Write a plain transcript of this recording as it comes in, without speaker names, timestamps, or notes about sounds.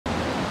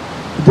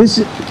This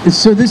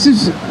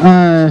is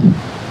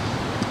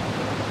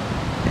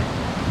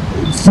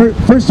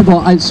first of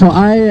all,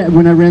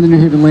 when I ran the New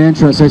Haven Land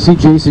Trust, I see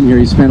Jason here.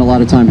 He spent a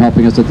lot of time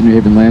helping us at the New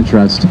Haven Land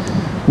Trust.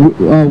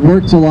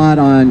 Worked a lot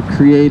on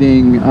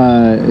creating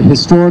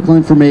historical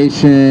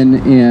information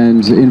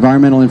and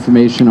environmental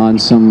information on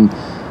some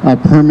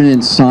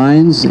permanent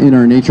signs in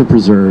our nature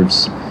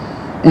preserves.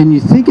 And you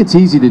think it's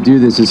easy to do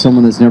this as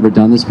someone that's never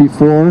done this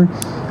before,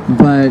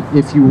 but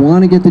if you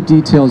want to get the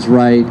details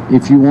right,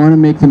 if you want to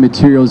make the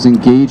materials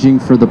engaging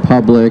for the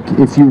public,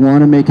 if you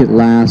want to make it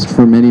last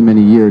for many,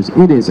 many years,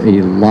 it is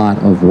a lot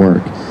of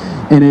work.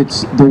 And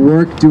it's the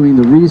work doing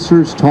the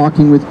research,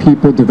 talking with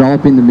people,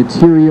 developing the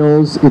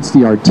materials, it's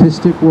the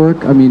artistic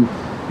work. I mean,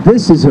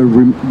 this is a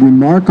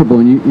remarkable,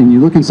 and you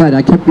look inside,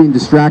 I kept being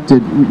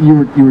distracted.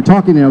 You were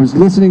talking and I was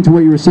listening to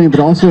what you were saying, but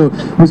also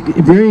was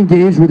very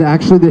engaged with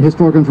actually the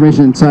historical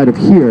information inside of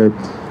here.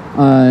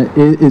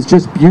 It's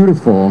just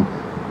beautiful.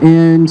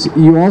 And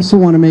you also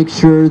want to make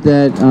sure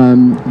that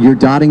you're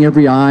dotting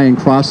every I and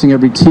crossing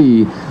every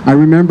T. I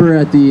remember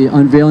at the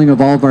unveiling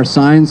of all of our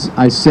signs,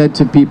 I said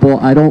to people,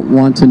 I don't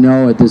want to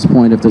know at this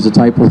point if there's a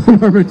typo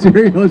in our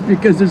materials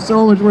because there's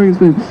so much work that's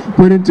been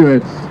put into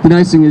it. The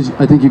nice thing is,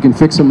 I think you can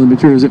fix some of the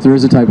materials if there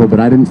is a typo, but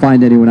I didn't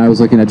find any when I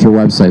was looking at your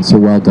website, so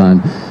well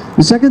done.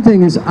 The second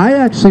thing is, I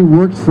actually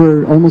worked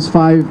for almost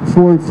 4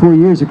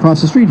 years across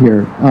the street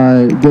here.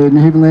 The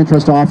New Haven Land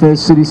Trust office,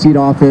 City Seat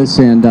office,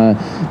 and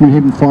New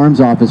Haven Farms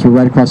office were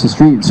right across the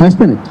street. So I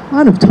spent a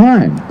ton of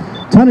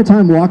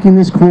time walking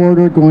this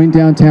corridor, going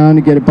downtown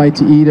to get a bite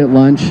to eat at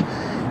lunch.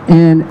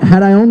 And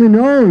had I only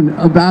known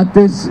about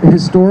this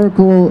these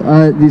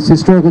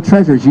historical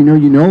treasures, you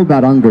know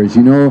about Ungers,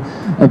 you know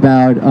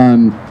about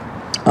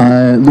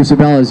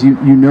Lucibellas,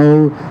 you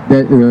know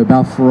that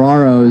about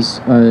Ferraros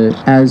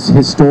as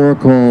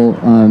historical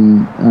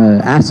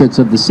assets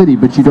of the city,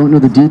 but you don't know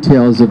the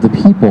details of the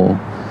people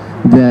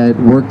that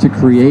work to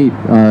create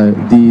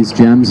these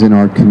gems in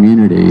our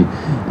community.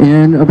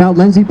 And about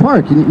Lenzi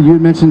Park, you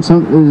had mentioned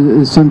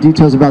some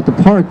details about the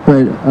park,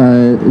 but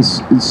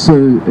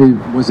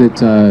was it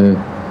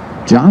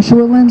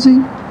Joshua Lenzi?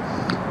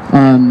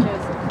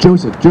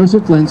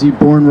 Joseph Lenzi,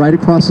 born right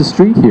across the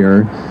street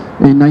here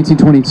in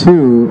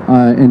 1922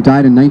 and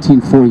died in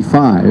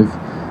 1945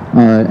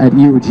 at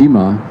Iwo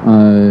Jima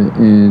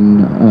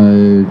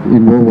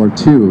in World War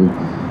II.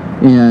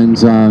 And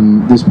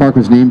this park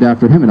was named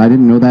after him, and I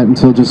didn't know that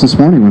until just this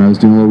morning when I was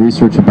doing a little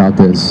research about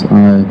this.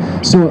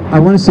 So I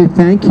want to say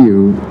thank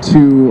you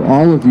to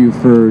all of you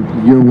for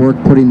your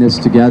work putting this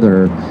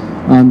together,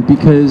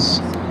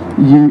 because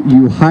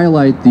you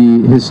highlight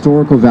the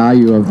historical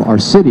value of our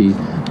city,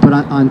 but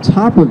on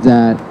top of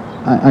that,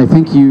 I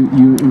think you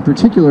in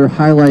particular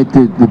highlight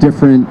the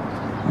different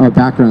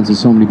backgrounds that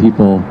so many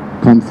people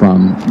come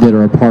from that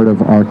are a part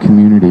of our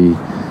community.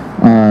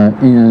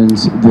 And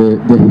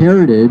the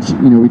heritage,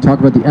 we talk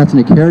about the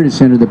Ethnic Heritage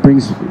Center that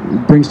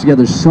brings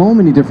together so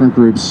many different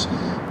groups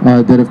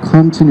that have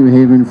come to New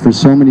Haven for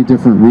so many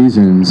different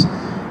reasons.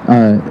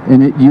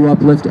 And you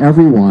uplift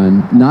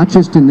everyone, not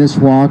just in this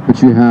walk,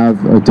 but you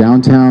have a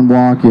downtown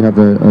walk, you have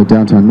a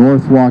downtown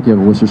north walk, you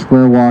have a Worcester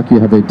Square walk, you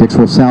have a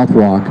Dixwell South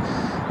walk.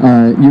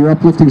 You're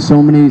uplifting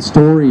so many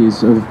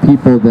stories of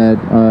people that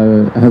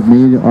have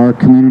made our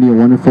community a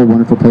wonderful,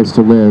 wonderful place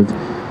to live,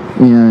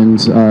 and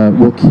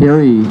will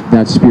carry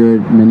that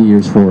spirit many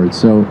years forward.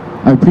 So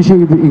I appreciate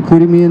you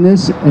including me in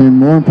this, and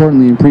more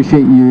importantly,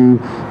 appreciate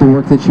the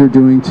work that you're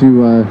doing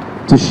to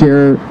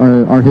share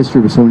our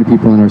history with so many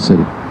people in our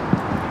city.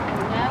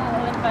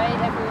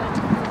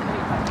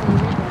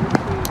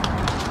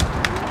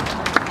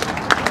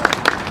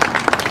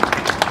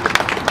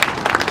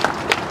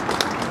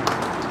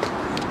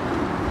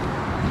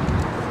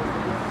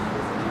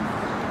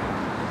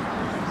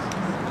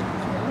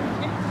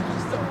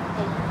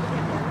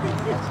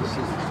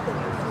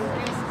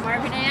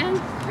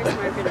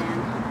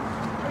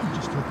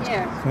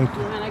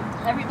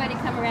 Everybody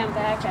come around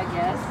back, I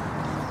guess.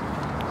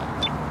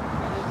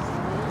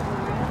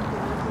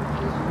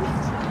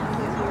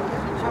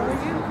 How are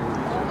you?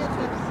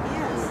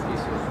 Yes.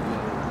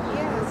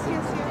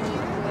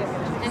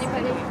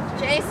 Anybody?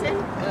 Jason?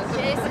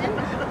 Jason?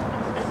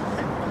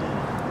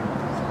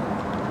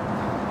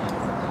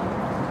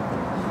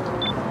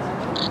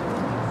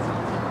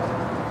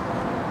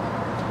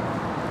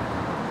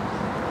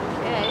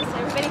 Okay, so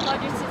everybody hold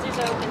your scissors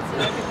open so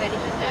everybody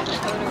can have a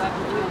photo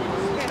opportunity.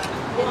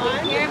 And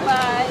we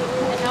hereby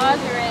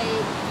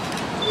inaugurate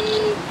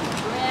the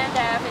Grand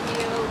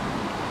Avenue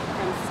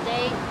from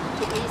State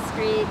to East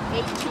Street,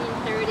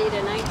 1830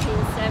 to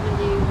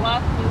 1970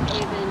 Walk New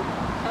Haven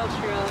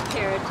Cultural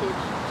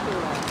Heritage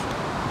Tour,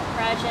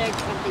 project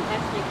of the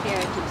Ethnic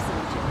Heritage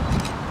Center.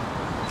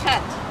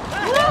 Cut.